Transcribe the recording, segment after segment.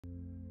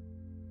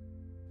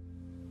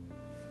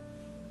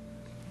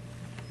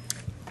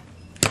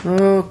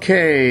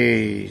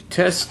Okay,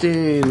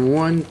 testing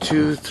 1,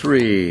 2,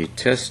 3.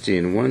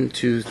 Testing 1,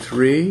 2,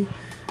 3.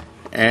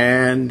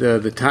 And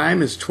the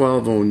time is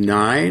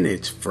 12:09.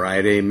 It's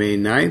Friday, May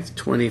 9th,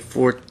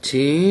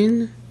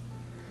 2014.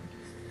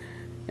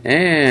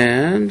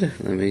 And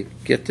let me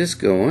get this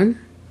going.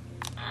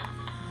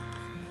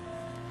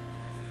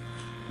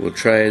 We'll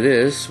try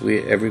this.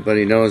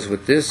 Everybody knows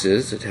what this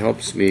is. It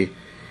helps me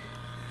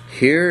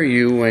hear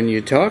you when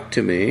you talk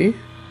to me.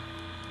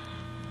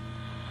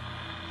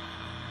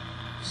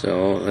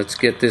 So let's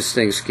get this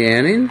thing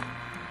scanning.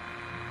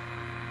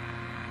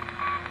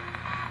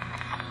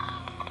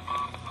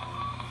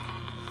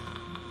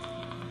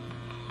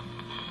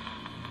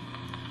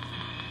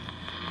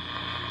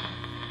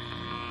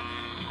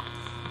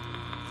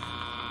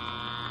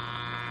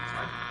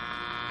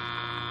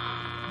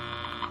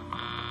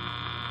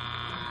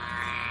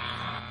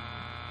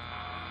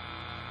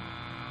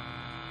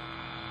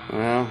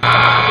 Well,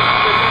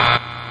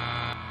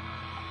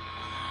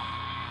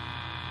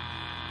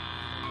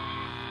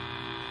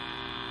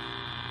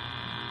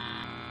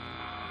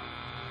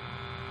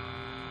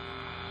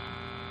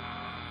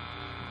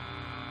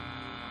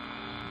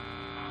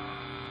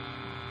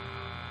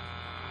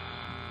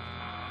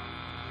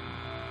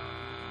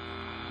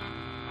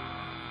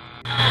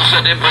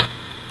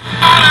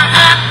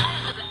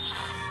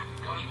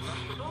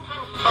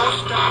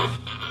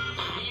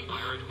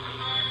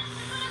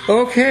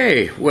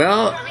 okay,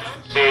 well,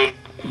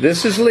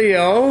 this is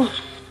Leo.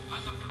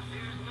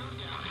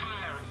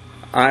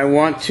 I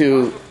want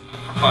to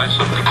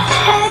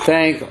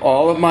thank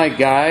all of my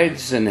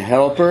guides and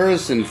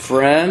helpers and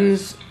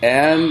friends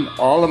and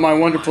all of my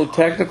wonderful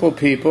technical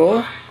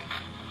people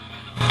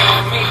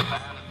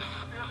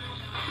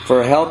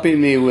for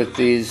helping me with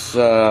these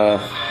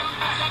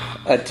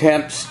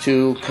attempts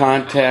to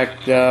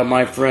contact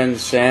my friend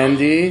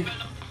Sandy.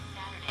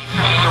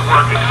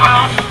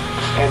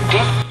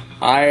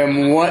 I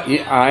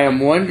am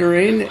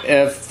wondering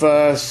if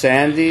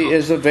Sandy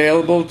is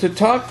available to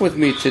talk with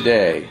me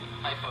today.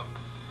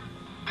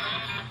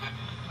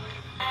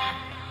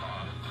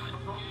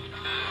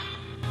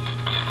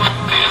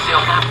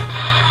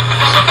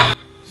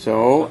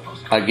 So,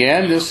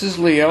 again, this is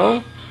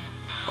Leo,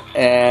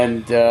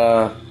 and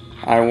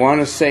I want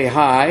to say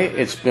hi.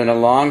 It's been a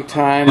long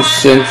time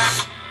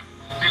since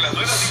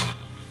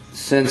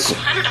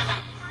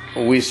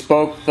we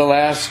spoke the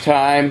last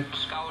time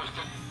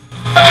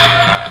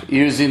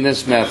using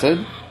this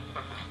method.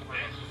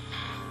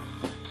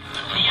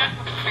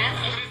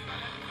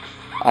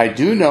 I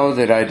do know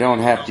that I don't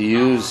have to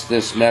use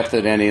this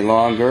method any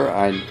longer.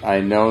 I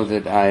know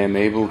that I am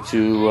able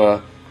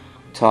to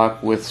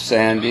talk with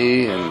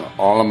Sandy and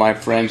all of my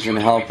friends and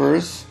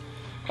helpers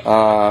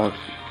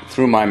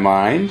through my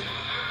mind.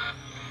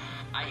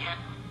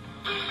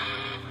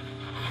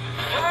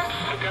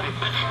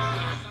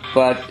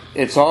 But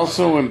it's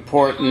also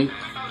important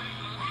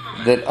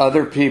that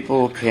other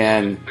people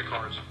can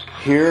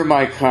hear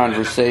my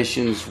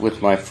conversations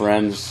with my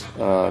friends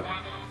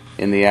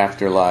in the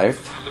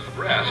afterlife.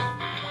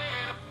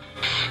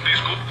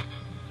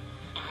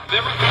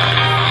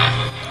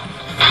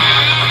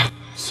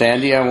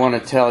 Sandy, I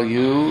want to tell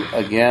you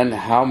again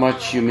how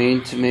much you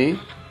mean to me.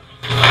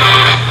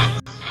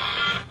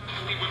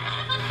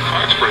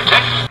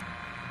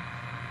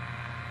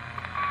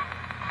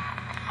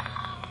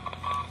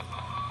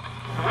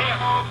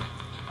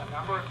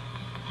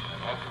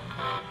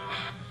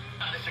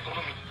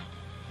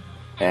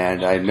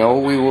 And I know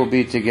we will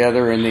be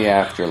together in the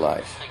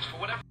afterlife.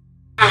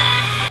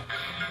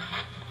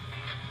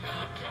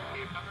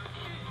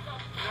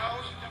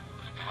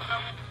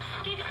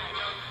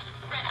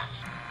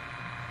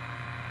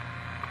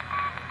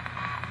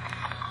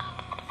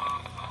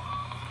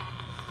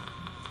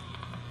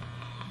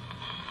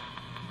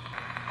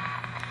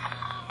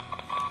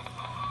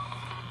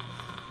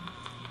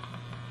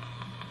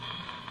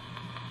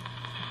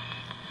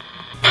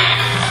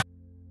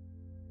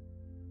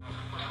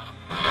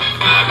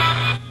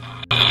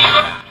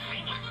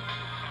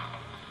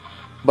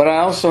 But I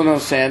also know,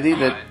 Sandy,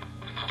 that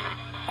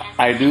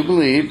I do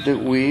believe that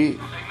we,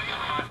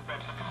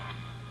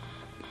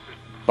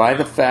 by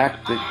the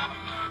fact that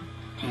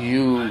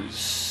you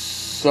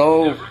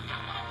so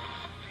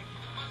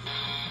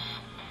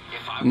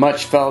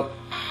much felt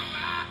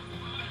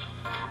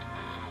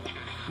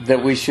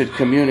that we should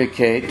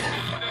communicate,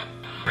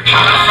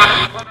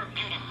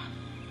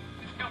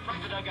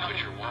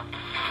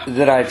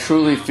 that I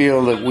truly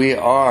feel that we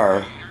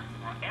are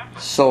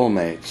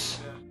soulmates.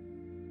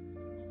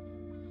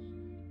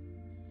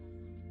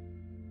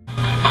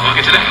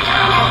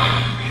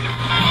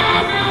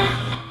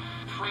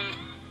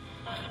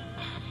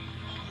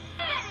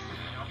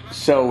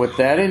 So with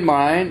that in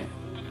mind,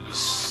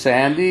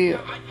 Sandy,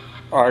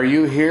 are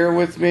you here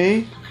with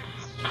me?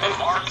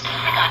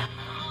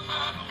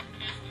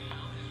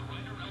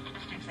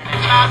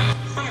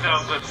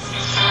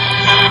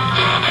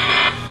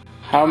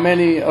 How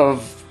many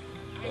of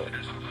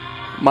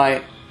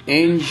my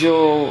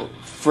angel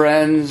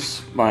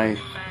friends, my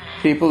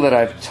people that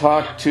I've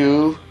talked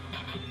to,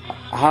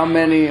 how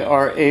many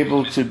are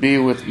able to be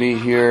with me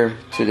here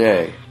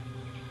today?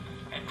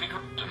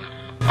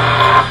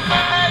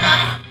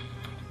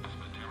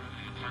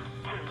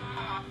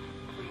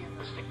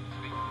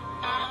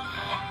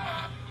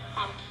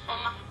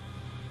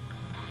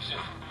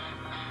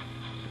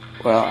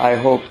 Well, I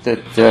hope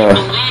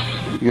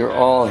that you're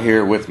all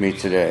here with me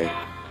today.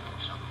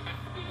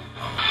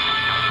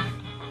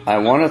 I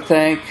want to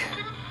thank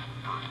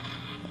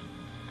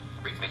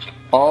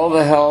all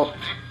the help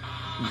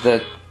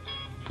that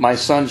my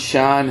son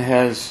Sean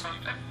has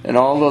and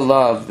all the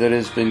love that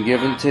has been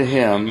given to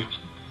him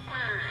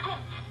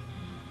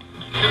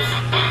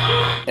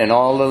and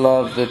all the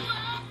love that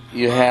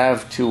you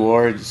have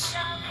towards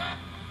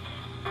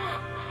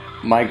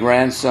my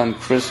grandson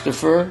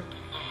Christopher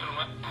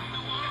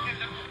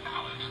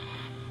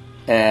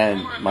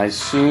and my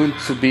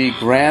soon-to-be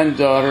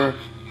granddaughter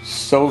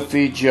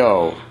Sophie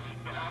Jo.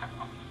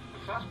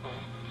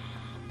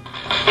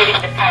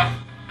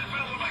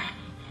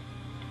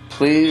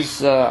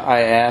 Please,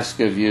 I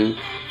ask of you,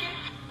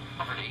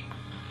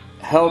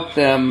 help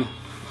them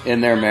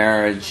in their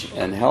marriage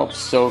and help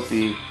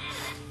Sophie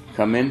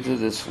come into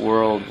this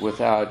world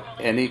without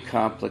any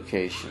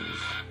complications.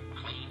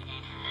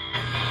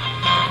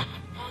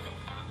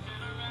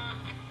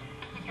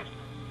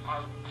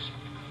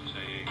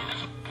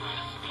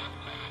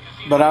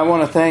 But I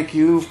want to thank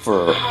you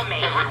for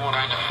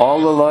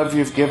all the love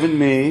you've given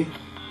me.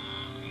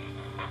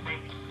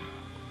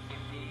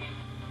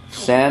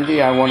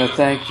 Sandy, I want to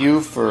thank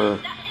you for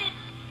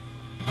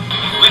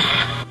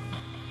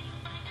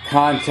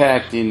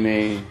contacting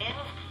me.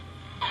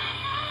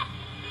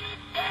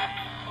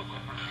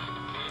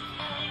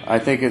 I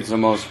think it's the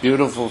most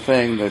beautiful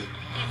thing that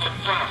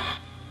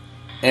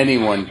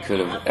anyone could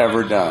have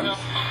ever done.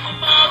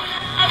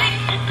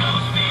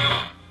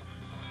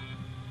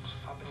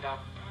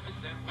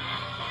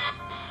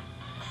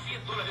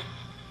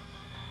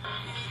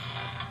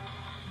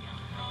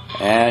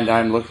 And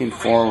I'm looking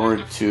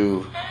forward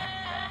to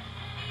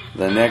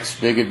the next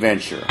big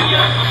adventure.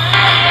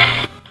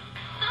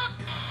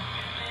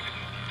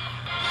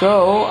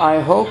 So I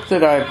hope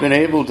that I've been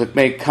able to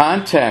make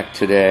contact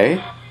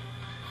today.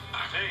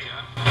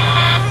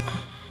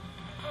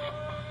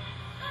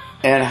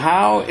 And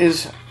how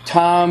is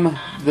Tom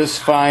this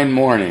fine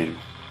morning?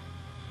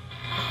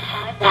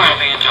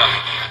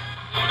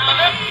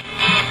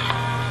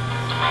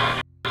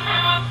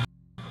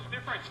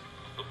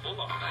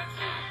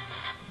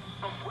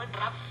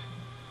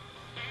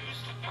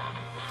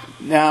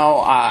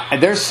 Now,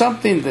 there's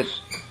something that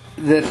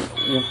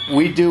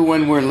we do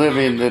when we're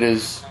living that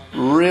is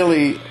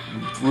really,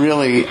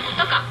 really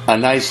a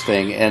nice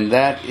thing, and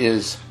that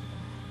is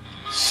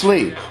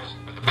sleep.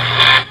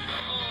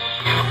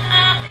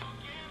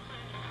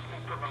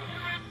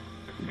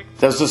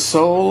 Does the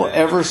soul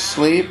ever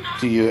sleep?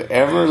 Do you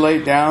ever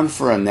lay down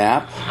for a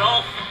nap?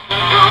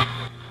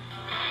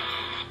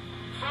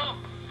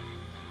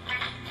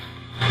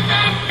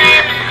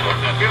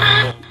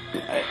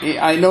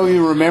 I know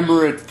you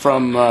remember it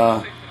from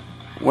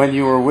when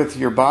you were with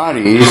your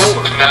bodies.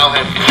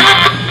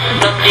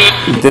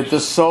 Did the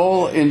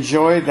soul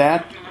enjoy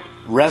that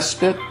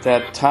respite,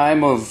 that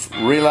time of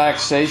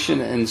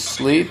relaxation and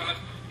sleep,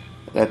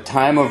 that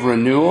time of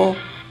renewal?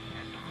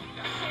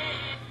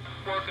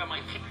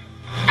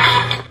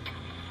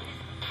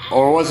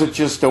 Or was it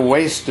just a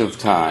waste of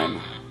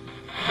time?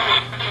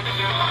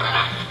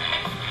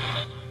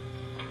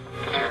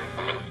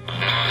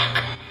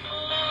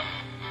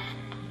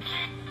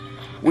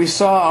 We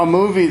saw a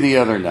movie the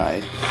other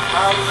night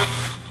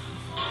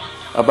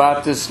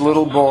about this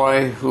little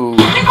boy who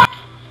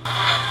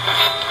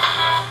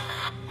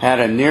had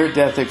a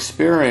near-death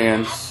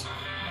experience,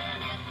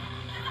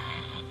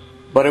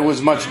 but it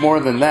was much more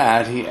than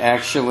that. He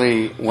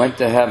actually went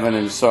to heaven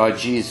and saw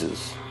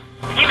Jesus.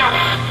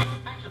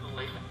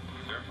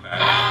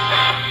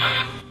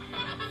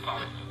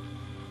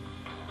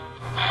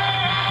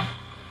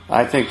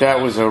 I think that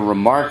was a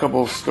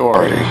remarkable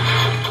story.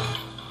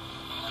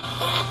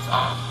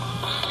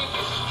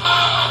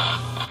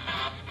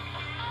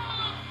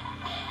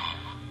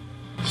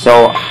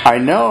 So I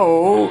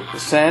know,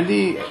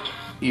 Sandy,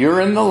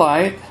 you're in the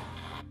light.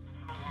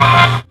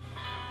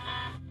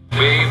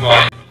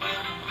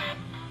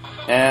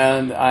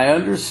 And I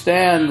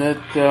understand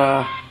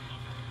that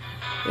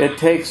it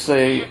takes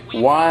a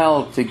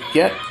while to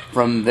get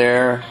from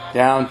there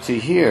down to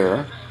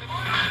here.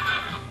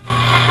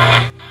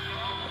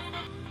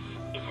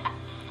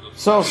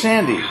 So,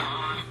 Sandy,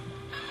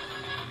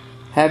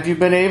 have you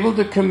been able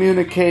to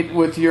communicate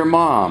with your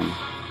mom?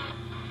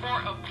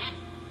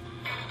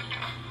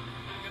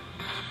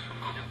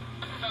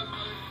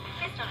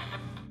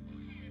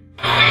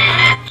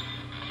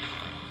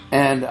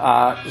 And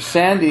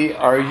Sandy,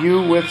 are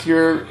you with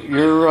your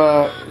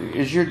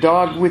is your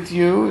dog with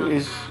you?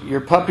 Is your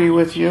puppy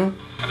with you?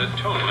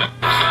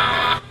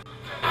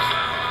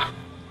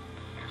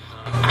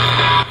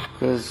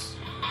 Because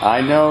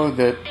I know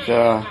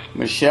that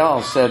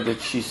Michelle said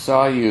that she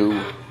saw you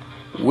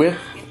with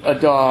a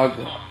dog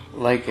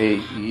like a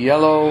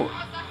yellow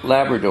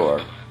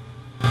Labrador.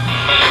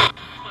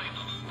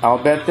 I'll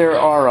bet there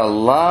are a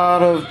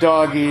lot of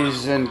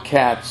doggies and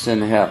cats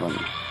in heaven.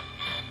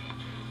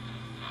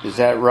 Is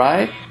that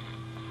right?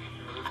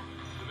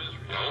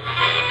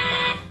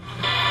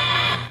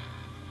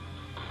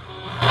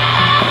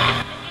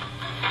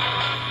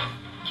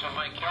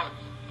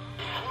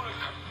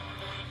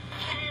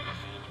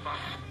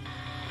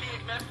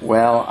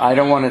 Well, I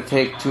don't want to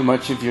take too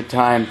much of your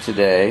time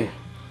today.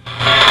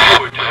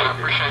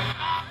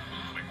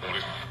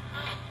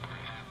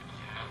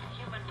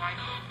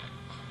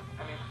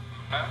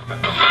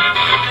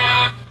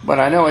 But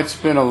I know it's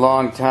been a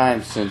long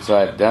time since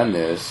I've done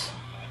this.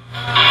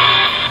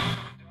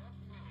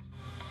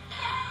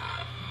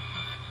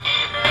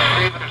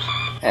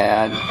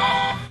 And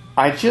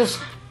I just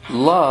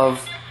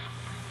love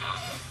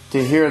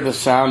to hear the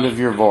sound of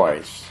your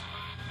voice.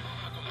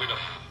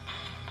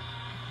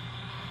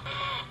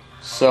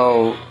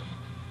 So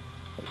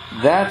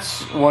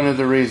that's one of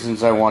the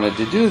reasons I wanted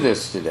to do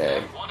this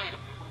today.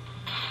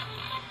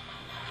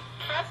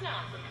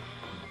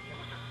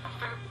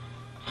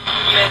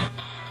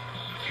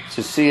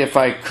 To see if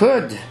I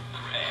could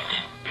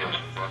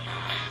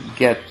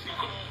get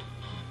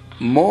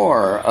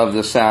more of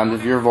the sound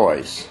of your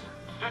voice.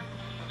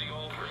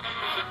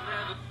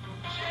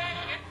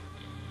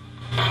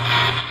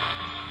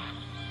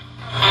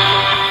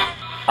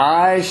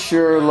 I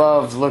sure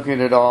love looking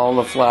at all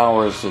the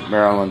flowers that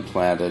Marilyn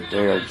planted.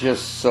 They are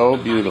just so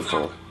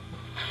beautiful.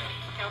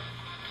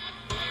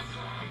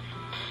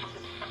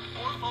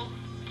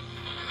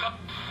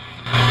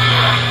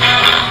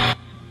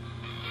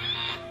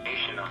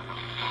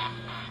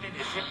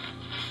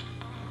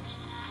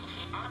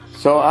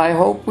 So I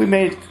hope we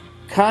made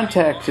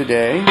contact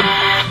today,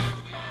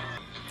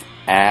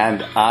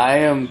 and I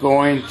am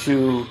going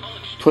to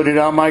put it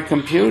on my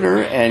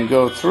computer and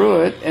go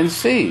through it and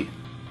see.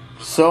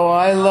 So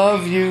I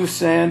love you,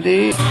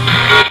 Sandy.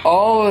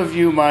 All of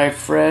you, my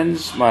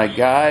friends, my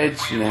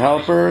guides and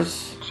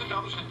helpers.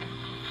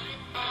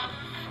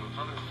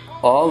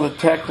 All the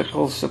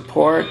technical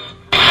support.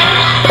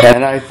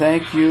 And I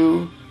thank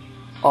you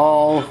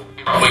all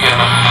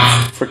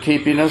for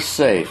keeping us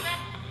safe.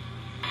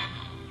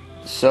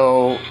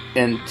 So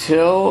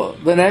until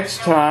the next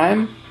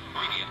time,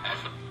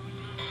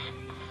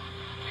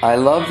 I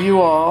love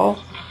you all.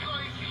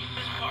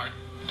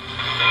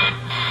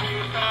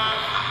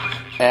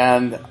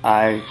 And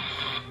I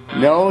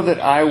know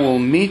that I will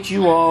meet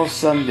you all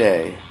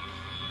someday.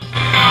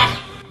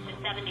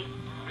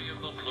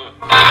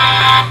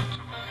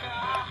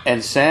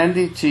 And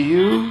Sandy, to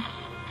you,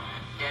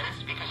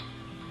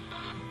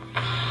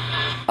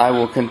 I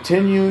will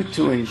continue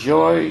to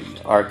enjoy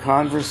our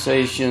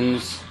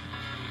conversations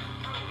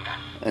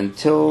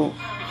until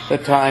the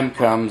time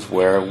comes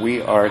where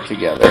we are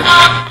together.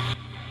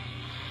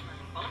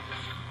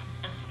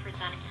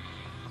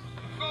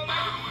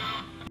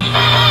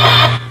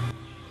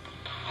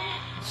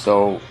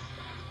 So,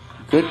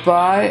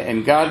 goodbye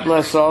and God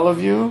bless all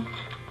of you,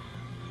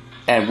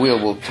 and we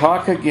will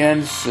talk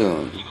again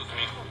soon.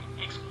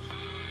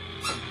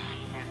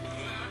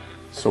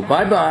 So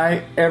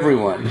bye-bye,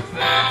 everyone.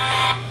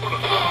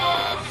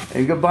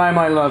 And goodbye,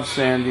 my love,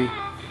 Sandy.